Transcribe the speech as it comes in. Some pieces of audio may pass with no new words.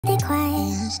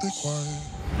Look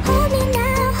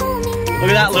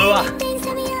at that lure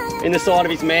in the side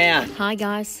of his mouth. Hi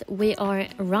guys, we are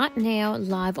right now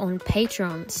live on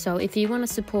Patreon, so if you want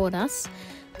to support us,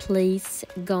 please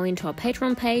go into our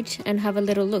Patreon page and have a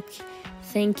little look.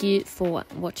 Thank you for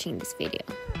watching this video.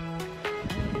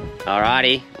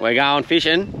 Alrighty, we're going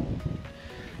fishing.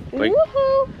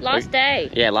 Woohoo! Last day.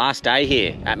 Yeah, last day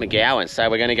here at McGowens. So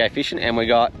we're going to go fishing, and we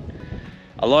got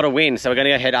a lot of wind, so we're going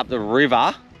to go head up the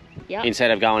river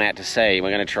instead of going out to sea.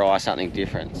 We're going to try something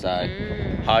different. So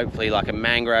hopefully like a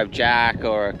mangrove jack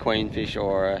or a queenfish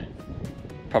or a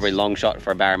probably long shot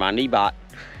for a barramundi, but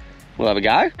we'll have a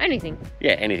go. Anything.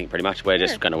 Yeah, anything pretty much. We're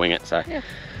just going to wing it. So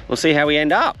we'll see how we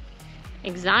end up.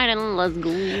 Excited, let's go.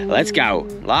 Let's go.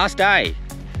 Last day.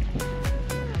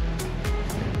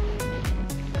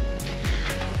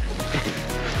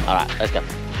 All right, let's go.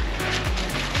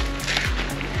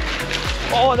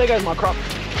 Oh, there goes my CROC.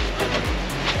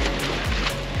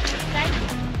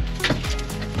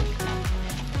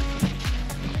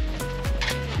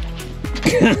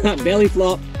 Belly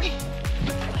flop.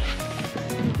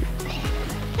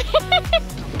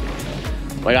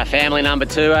 We got family number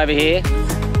 2 over here.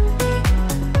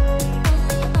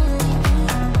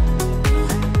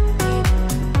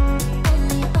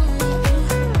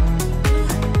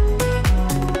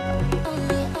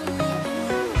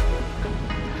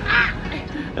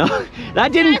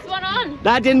 That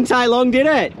didn't take long, did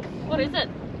it? What is it?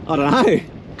 I don't know.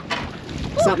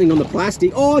 Something on the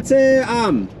plastic. Oh, it's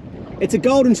a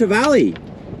golden trevally.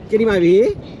 Get him over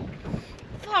here.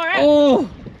 Far out. Oh,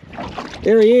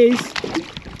 there he is.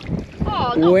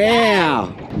 Oh, wow.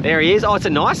 Bad. There he is. Oh, it's a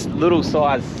nice little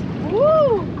size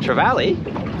trevally.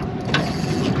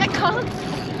 That counts.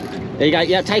 There you go.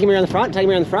 Yeah, take him around the front. Take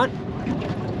him around the front.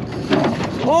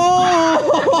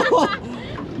 Oh!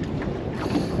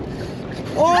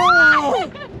 Oh!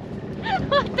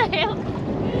 What the hell?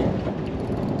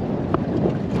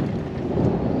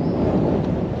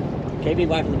 Keep him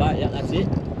away from the boat. Yeah, that's it.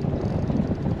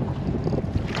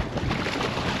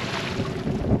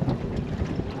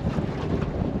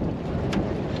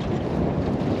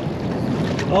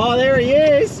 Oh, there he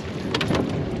is.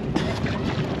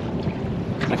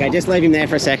 Okay, just leave him there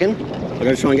for a second. I've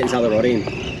got to try and get this other rod in.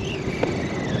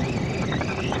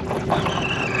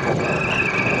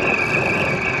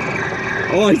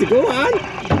 Oh, he's a good one.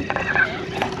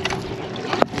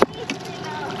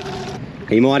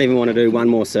 You might even want to do one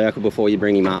more circle before you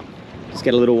bring him up. Just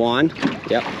get a little wind.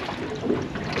 Yep.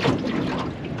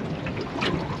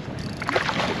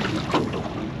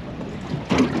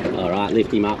 All right,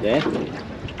 lift him up there.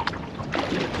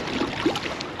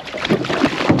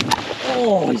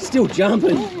 Oh, he's still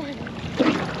jumping.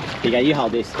 Here you go, you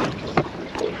hold this.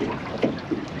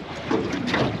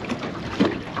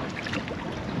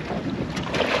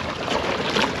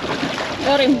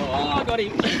 Got him. Oh, I got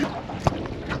him.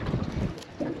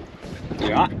 You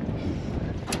right?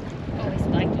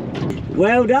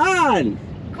 Well done.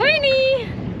 Queenie.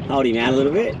 Hold him out a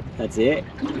little bit. That's it.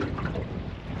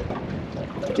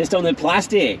 Just on the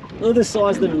plastic. Look at the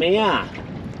size of the mouth.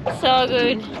 So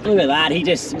good. Look at that. He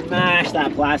just smashed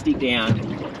that plastic down.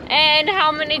 And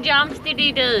how many jumps did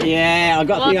he do? Yeah, I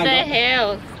got. What the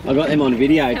hell? I got them on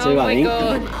video too. I think.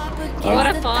 Oh my god. What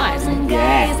a fight.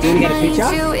 Yeah. Do you want to get a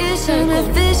picture?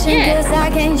 Yeah. I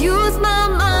can use my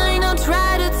mind. Don't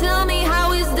try to tell me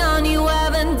how it's done. You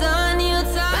haven't done your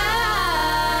time.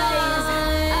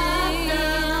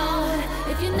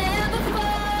 If you never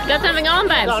fall. Got something on,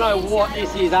 babe? I don't know what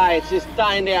this is, eh? It's just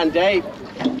staying down deep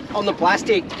on the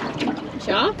plastic.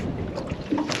 Shark?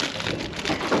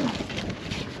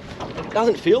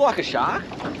 Doesn't feel like a shark.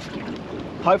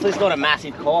 Hopefully it's not a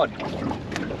massive cod.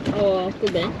 Oh,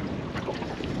 could be.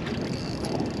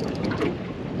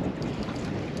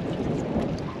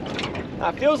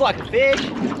 It feels like a fish.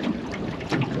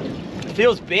 It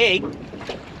feels big.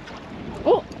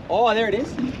 Oh, there it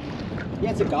is.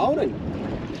 Yeah, it's a golden.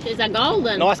 it's a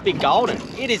golden. Nice big golden.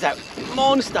 It is a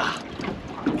monster.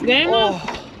 Grandma? Oh,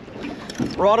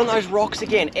 right on those rocks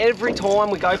again. Every time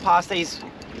we go past these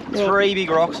 3 big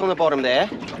rocks on the bottom there,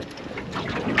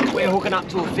 we're hooking up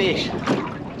to a fish.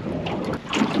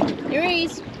 Here he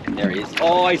is. There he is.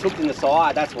 Oh, he's hooked in the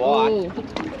side, that's why. Ooh.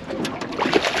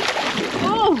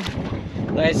 Oh!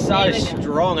 They're so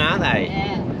strong, aren't they?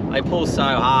 Yeah. They pull so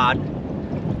hard.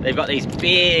 They've got these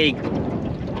big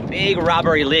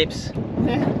rubbery lips.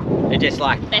 They're just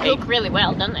like... They hook really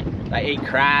well, don't they? They eat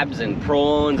crabs and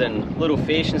prawns and little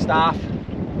fish and stuff.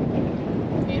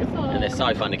 Beautiful. And they're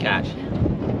so fun to catch.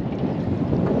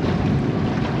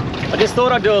 I just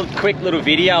thought I'd do a quick little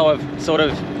video of sort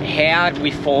of how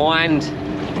we find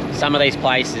some of these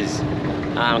places.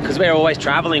 because we're always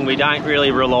traveling, we don't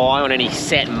really rely on any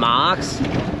set marks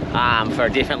for a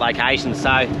different location.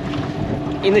 So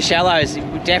in the shallows,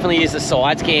 we definitely use the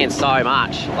side scan so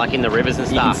much, like in the rivers and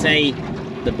stuff. You can see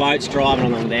the boats driving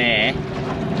along there,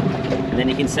 and then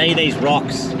you can see these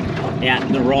rocks out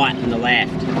to the right and the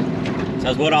left.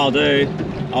 So what I'll do,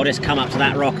 I'll just come up to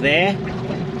that rock there,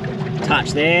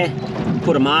 touch there,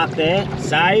 put a mark there,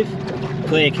 save,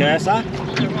 clear cursor.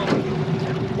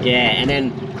 Yeah, and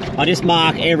then I just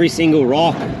mark every single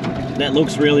rock that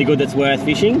looks really good, that's worth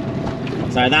fishing.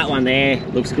 So that one there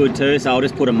looks good too, so I'll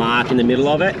just put a mark in the middle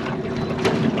of it.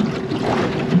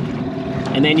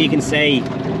 And then you can see,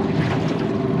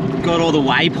 got all the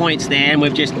waypoints there, and we're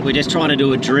just trying to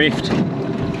do a drift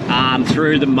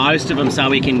through the most of them so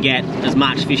we can get as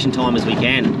much fishing time as we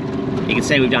can. You can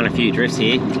see we've done a few drifts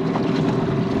here.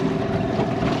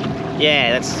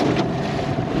 Yeah, that's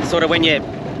sort of when you're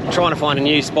trying to find a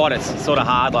new spot, it's sort of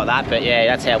hard like that, but yeah,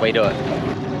 that's how we do it.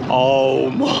 Oh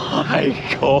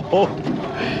my God.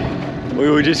 We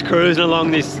were just cruising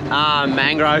along this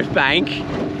mangrove bank.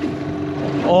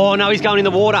 Oh no, he's going in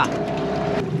the water.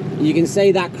 You can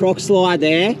see that croc slide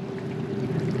there.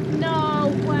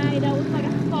 No way, that was like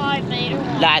a 5 metre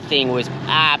one. That thing was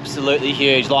absolutely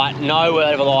huge, like no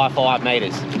word of a lie, 5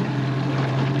 metres.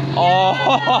 Yeah.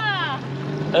 Oh!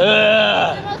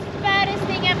 The most baddest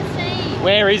thing I've ever seen.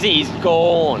 Where is he? He's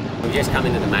gone. We've just come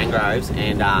into the mangroves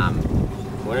and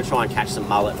we're going to try and catch some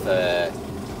mullet for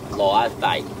live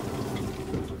bait.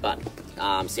 But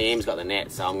Sam's got the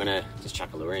net, so I'm going to just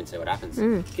chuck a lure in and see what happens.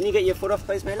 Can you get your foot off,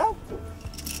 please, Milo?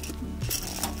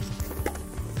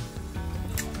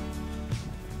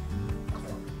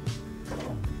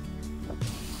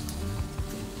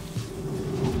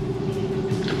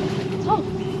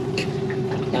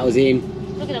 That was him.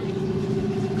 Look at them.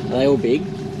 Are they all big?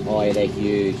 Oh yeah, they're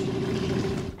huge.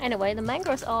 Anyway, the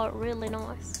mangroves are really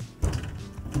nice.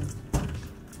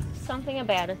 Something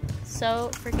about it.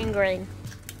 So freaking green.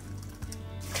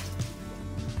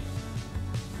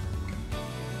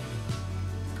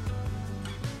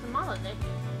 The mullet, Nick.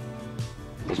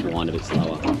 Just wind a bit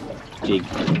slower. Jig.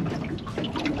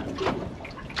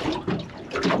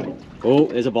 Oh,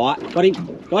 there's a bite. Got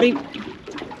him. Got him.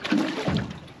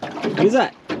 What is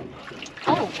that?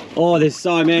 Oh, there's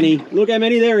so many. Look how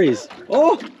many there is.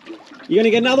 Oh, you're going to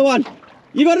get another one.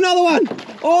 You got another one.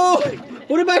 Oh,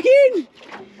 put it back in.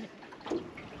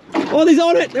 Oh, he's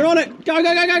on it. They're on it. Go,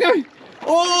 go, go, go, go.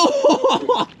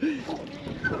 Oh,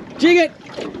 jig it.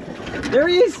 There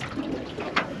he is.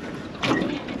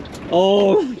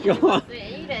 Oh, God.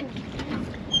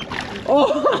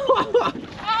 Oh.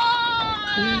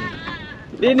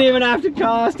 Didn't even have to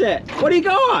cast it. What do you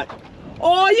got?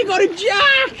 Oh, you got a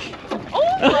jack.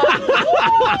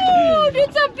 Oh,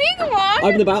 it's a big one!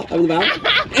 Open the bow, open the bow.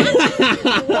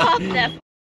 What the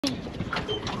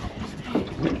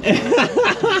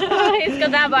He's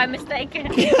got that by mistake.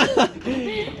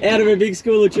 Out of a big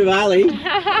school of trevally.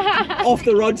 Off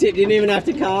the rod tip, didn't even have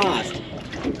to cast.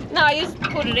 No, you just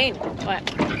put it in.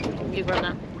 Wait, you run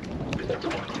that.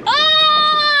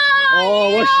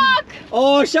 Oh,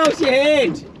 oh, show us your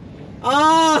hand.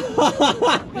 Oh,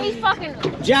 he's fucking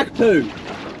jack poo.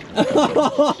 shit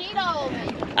on me.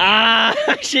 Ah,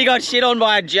 she got shit on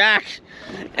by a jack.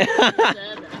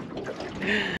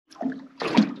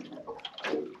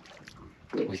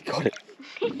 We got it.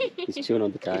 He's chewing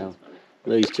on the tail.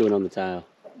 Look, he's chewing on the tail.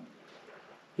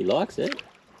 He likes it.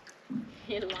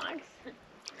 He likes it.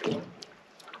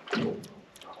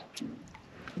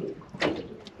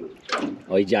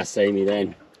 Oh, he just seen me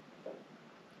then.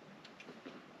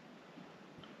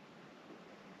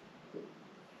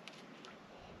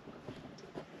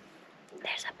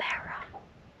 There's a barra.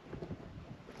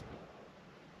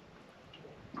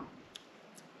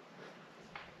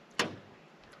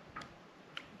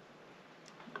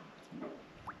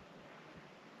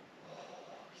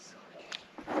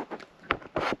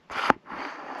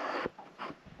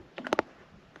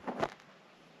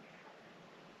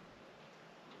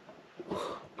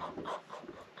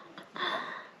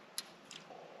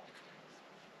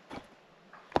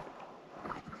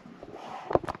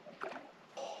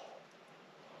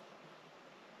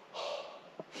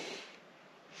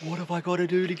 What have I got to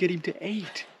do to get him to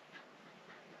eat?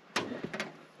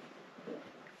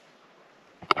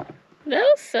 That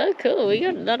was so cool. We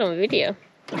got that on video.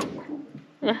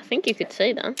 I think you could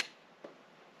see that.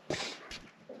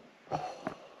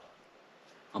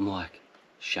 I'm like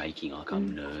shaking, like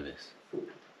I'm nervous.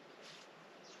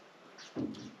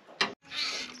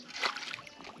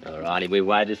 Alrighty, we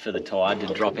waited for the tide to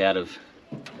drop out of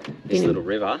this little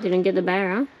river. Didn't get the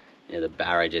barra. Yeah, the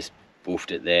barra just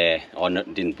boofed it there. I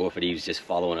didn't boof it, he was just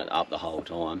following it up the whole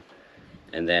time.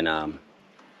 And then I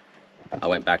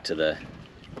went back to the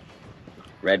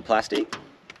red plastic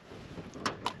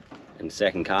and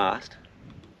second cast.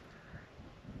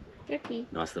 Jackie.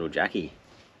 Nice little Jackie.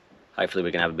 Hopefully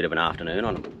we can have a bit of an afternoon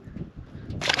on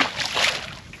him.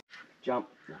 Jump.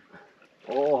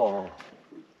 Oh.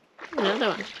 Another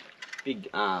one. Big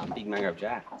mangrove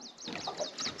jack.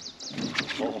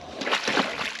 Oh.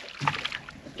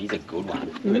 He's a good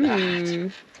one. Look at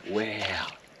that. Wow.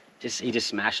 He just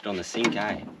smashed on the sink,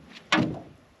 eh?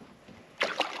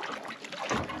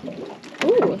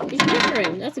 Ooh, he's measure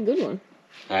him. That's a good one.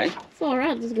 Hey? Far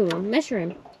out, that's a good one. Measure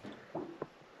him.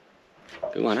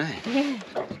 Good one, eh? Yeah.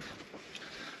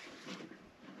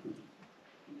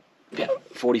 Yeah,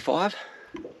 45.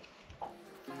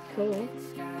 Cool.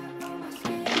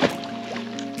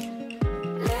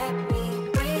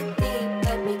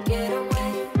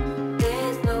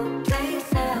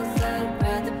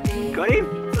 Got him?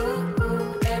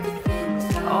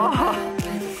 Oh,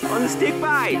 on the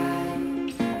stickbait.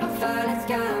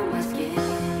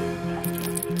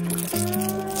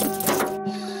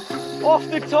 Off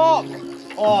the top.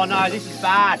 Oh no, this is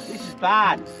bad. This is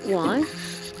bad. Why?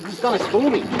 It's gonna spool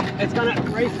me. It's gonna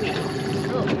reef me.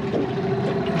 Oh.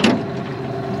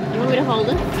 You want me to hold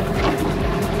it?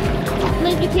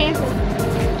 Please be careful.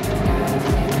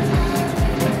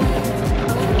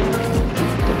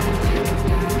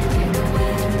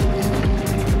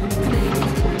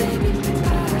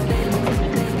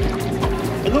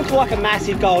 It looks like a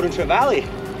massive golden trevally,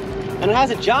 and it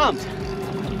hasn't jumped.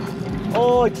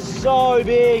 Oh, it's so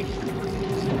big.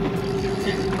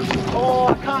 Oh,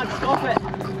 I can't stop it.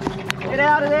 Get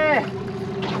out of there.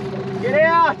 Get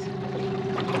out.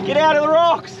 Get out of the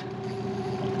rocks.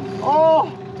 Oh.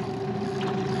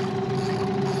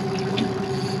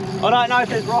 I don't know if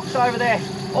there's rocks over there.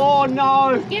 Oh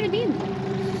no. Get it in.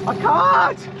 I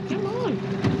can't. Come on.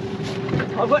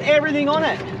 I've got everything on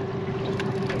it.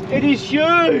 It is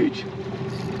huge.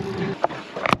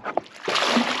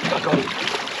 I got it.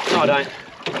 No, I don't.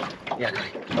 Yeah, I got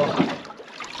it. Oh.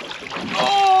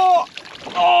 Oh.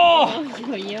 Oh.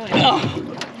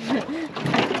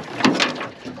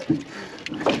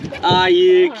 Are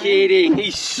you kidding?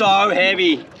 He's so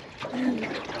heavy. Is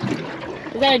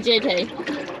that a GT?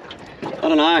 I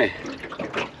don't know.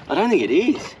 I don't think it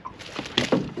is.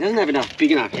 He doesn't have enough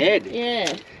big enough head.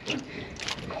 Yeah.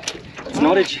 It's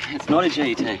not a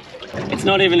GT. It's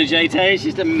not even a GT, it's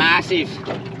just a massive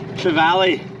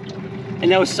trevally.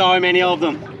 And there were so many of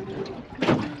them.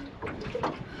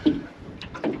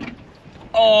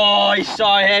 Oh, he's so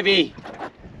heavy.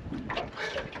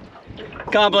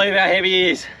 Can't believe how heavy he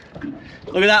is.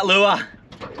 Look at that lure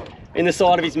in the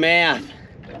side of his mouth.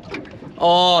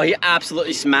 Oh, he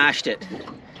absolutely smashed it.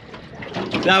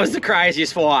 That was the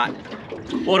craziest fight.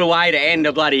 What a way to end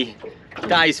a bloody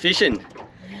day's fishing.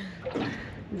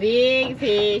 Big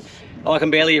fish. Oh, I can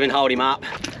barely even hold him up.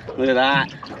 Look at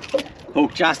that.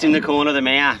 Hooked just in the corner of the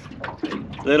mouth.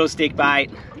 Little stick bait.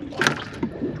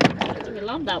 You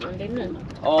loved that one, didn't it?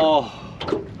 Oh.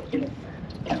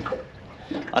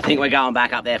 I think we're going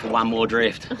back up there for one more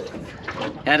drift.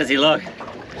 How does he look?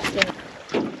 Yeah.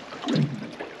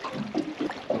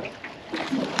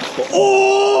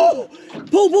 Oh!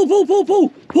 Pull, pull, pull, pull, pull,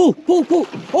 pull, pull, pull.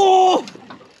 Oh!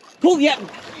 Pull, yeah,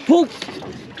 pull.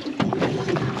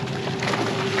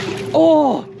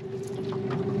 Oh!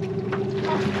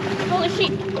 Holy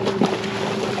shit.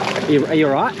 Are you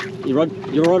alright? You're right.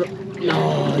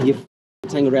 No, you're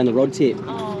tangled around the rod tip.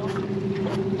 Oh.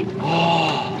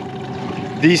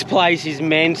 Oh, this place is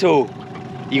mental.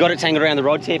 You got it tangled around the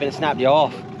rod tip and it snapped you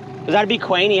off. Was that a big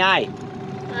queenie, eh?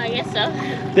 I guess so.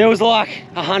 There was like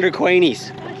 100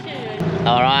 queenies. Oh, shit.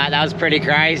 Alright, that was pretty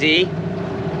crazy.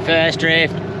 First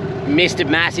drift, missed a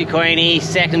massive queenie.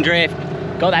 Second drift,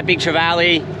 got that big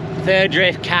trevally. Third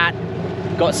drift, cat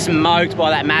got smoked by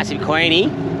that massive queenie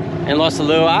and lost the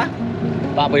lure.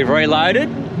 But we've reloaded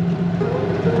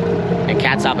and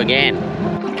cat's up again.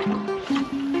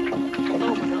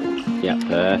 Yeah,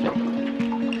 perfect.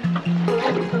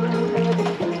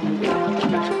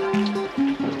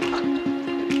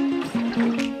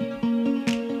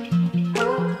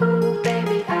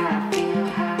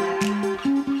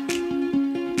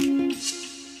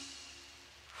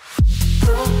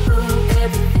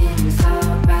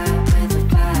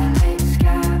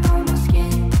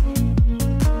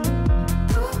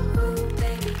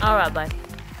 Alright, bud.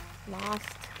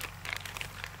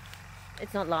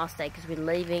 It's not last day because we're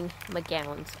leaving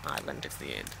McGowens Island. It's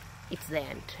the end. It's the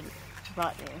end.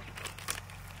 Right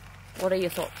now. What are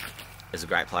your thoughts? It's a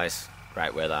great place,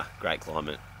 great weather, great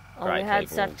climate. Oh, we had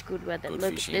such good weather.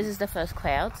 Look, fishing. this is the first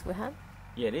clouds we had.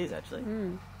 Yeah, it is actually.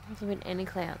 Hasn't been any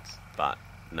clouds. But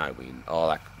no wind. Oh,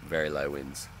 like very low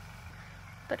winds.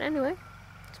 But anyway,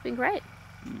 it's been great.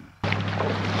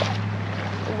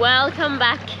 Welcome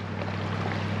back.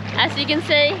 As you can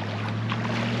see,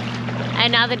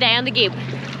 another day on the Gibb.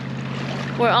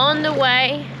 We're on the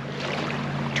way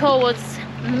towards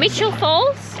Mitchell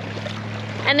Falls,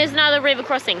 and there's another river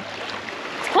crossing.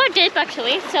 It's quite deep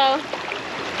actually, so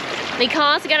the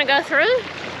cars are gonna go through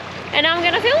and I'm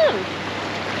gonna film them.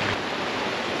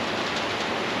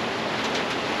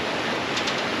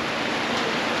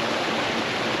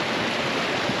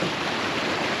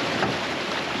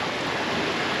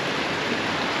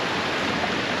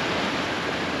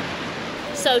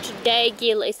 So today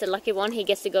Gil is the lucky one. He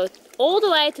gets to go all the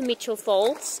way to Mitchell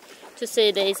Falls to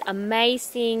see these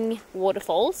amazing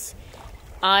waterfalls.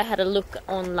 I had a look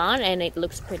online and it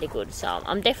looks pretty good, so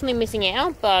I'm definitely missing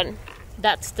out, but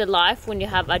that's the life when you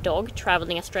have a dog,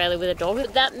 traveling Australia with a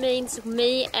dog. That means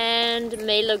me and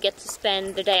Milo get to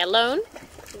spend the day alone.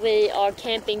 We are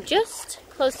camping just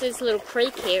close to this little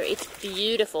creek here. It's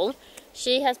beautiful.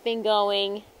 She has been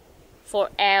going for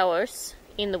hours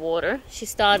in the water. She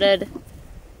started,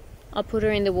 I'll put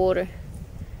her in the water.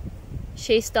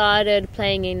 She started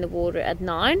playing in the water at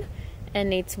 9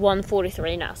 and it's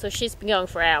 1:43 now. So she's been going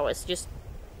for hours, just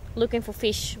looking for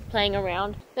fish, playing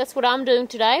around. That's what I'm doing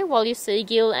today while you see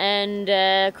Gil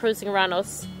and cruising around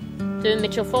us doing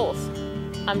Mitchell Falls.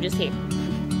 I'm just here.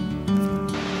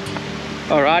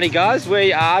 Alrighty guys,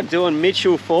 we are doing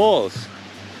Mitchell Falls.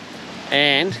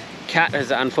 And Kat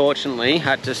has unfortunately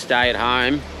had to stay at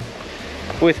home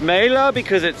with Mila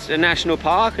because it's a national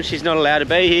park and she's not allowed to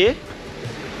be here.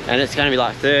 And it's going to be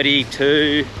like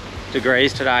 32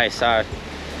 degrees today, so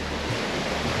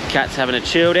Kat's having a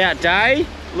chilled out day,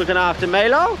 looking after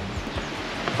Milo.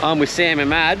 I'm with Sam and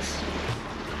Mads.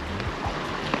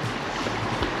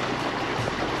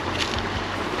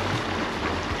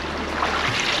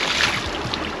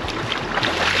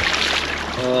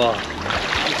 Oh.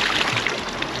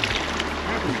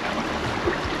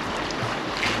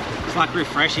 It's like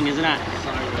refreshing, isn't it?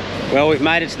 Well, we've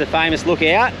made it to the famous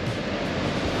lookout.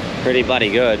 Pretty bloody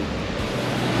good.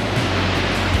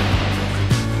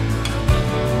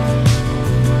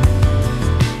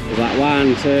 There's like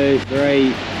 1, 2,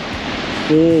 3,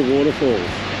 4 waterfalls.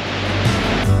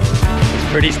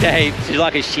 It's pretty steep. It's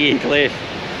like a sheer cliff.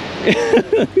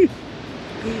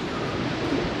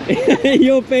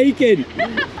 You're peeking.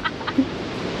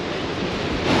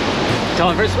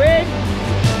 Time for a swim.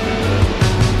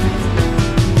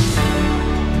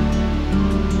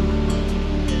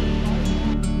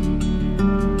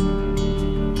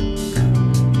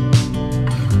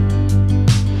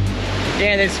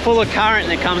 Yeah, there's full of current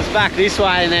that comes back this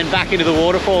way and then back into the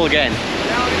waterfall again.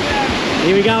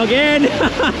 Here we go again.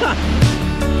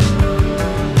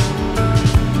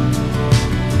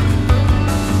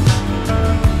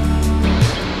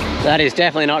 That is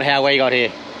definitely not how we got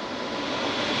here.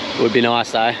 Would be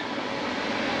nice though.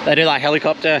 They do like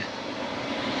helicopter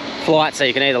flights, so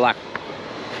you can either like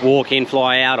walk in,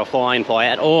 fly out, or fly in, fly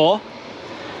out. Or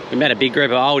we met a big group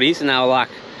of oldies and they were like,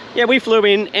 yeah, we flew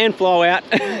in and flew out.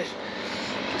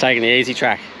 Taking the easy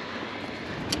track.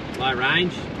 Low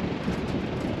range.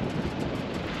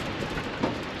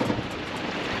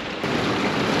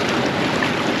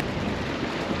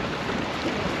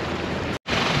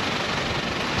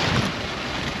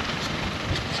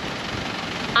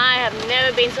 I have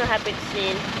never been so happy to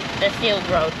see the sealed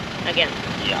road again.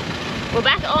 Yeah. We're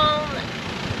back on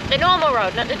the normal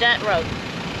road, not the dirt road.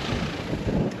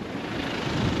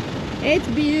 It's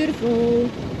beautiful.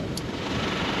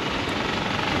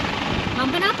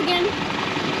 Pumping up again.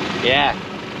 Yeah.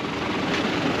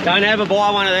 Don't ever buy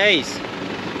one of these.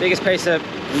 Biggest piece of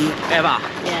ever.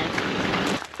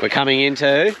 Yeah. We're coming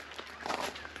into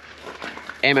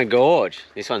Emma Gorge.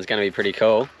 This one's going to be pretty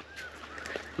cool.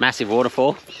 Massive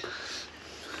waterfall.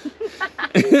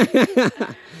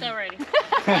 So ready.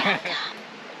 Welcome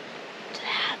to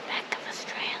the outback of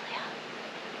Australia.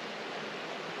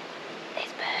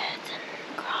 These birds and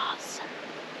grass and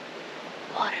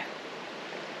water.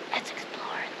 Let's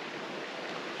explore it.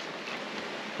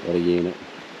 What a unit.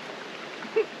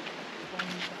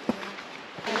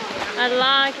 I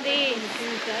like this.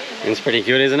 It's pretty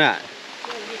good, isn't it?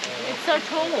 It's so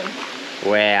tall.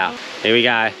 Wow. Here we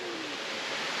go.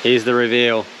 Here's the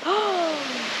reveal.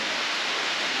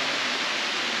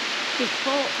 It's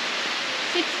tall.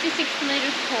 66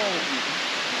 meters tall.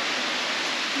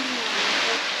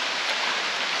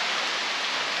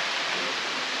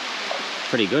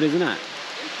 Pretty good, isn't it?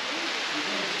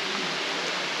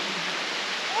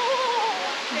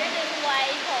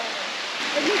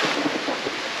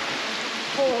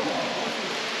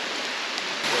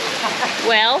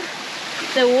 Well,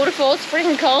 the waterfall's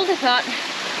freaking cold, but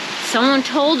someone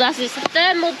told us there's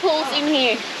thermal pools in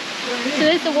here. So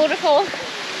there's the waterfall.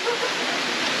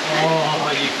 Oh,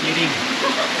 are you kidding?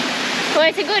 Well,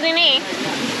 it's a good in here.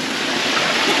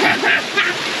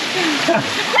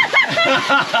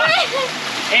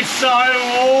 It's so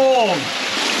warm.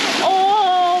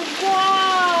 Oh,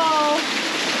 wow.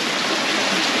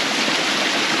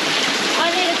 I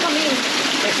need to come in.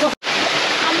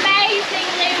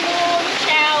 Amazingly warm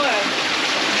shower.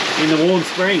 In the warm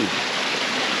spring.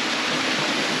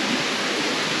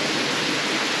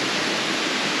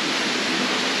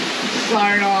 So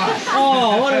nice.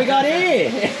 Oh, what do we got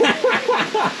here?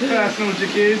 Personal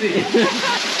jacuzzi.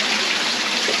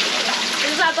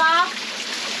 Is that bar?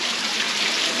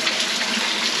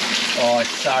 Oh,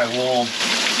 it's so warm.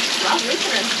 Lovely,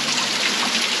 isn't it?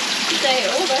 Stay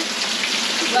over.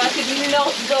 But I could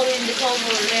not go in the cold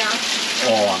water now.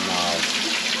 Oh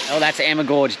no. Well, that's Emma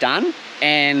Gorge done,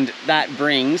 and that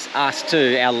brings us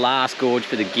to our last gorge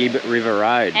for the Gibb River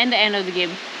Road. And the end of the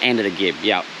Gibb. End of the Gibb,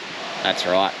 yep. That's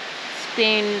right. It's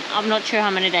been, I'm not sure how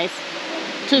many days.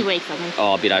 2 weeks, I think.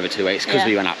 Oh, a bit over 2 weeks, because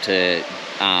we went up to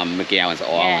McGowans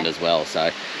Island as well,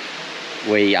 so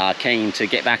we are keen to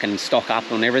get back and stock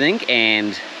up on everything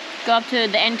and go up to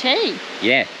the NT.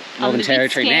 Yeah, Northern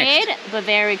Territory next. But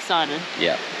very excited.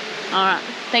 Yeah. Alright,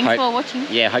 thanks for watching.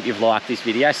 Yeah, hope you've liked this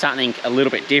video. Something a little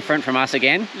bit different from us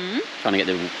again. Trying to get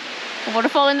the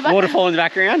waterfall in the background. Waterfall in the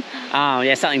background.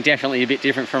 Yeah, something definitely a bit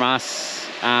different from us.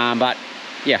 But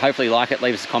yeah, hopefully you like it.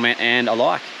 Leave us a comment and a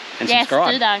like and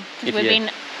subscribe. Yes, do that. Because we've been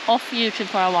off YouTube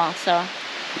for a while, so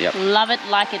yep. Love it,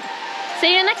 like it.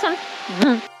 See you in the next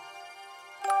one.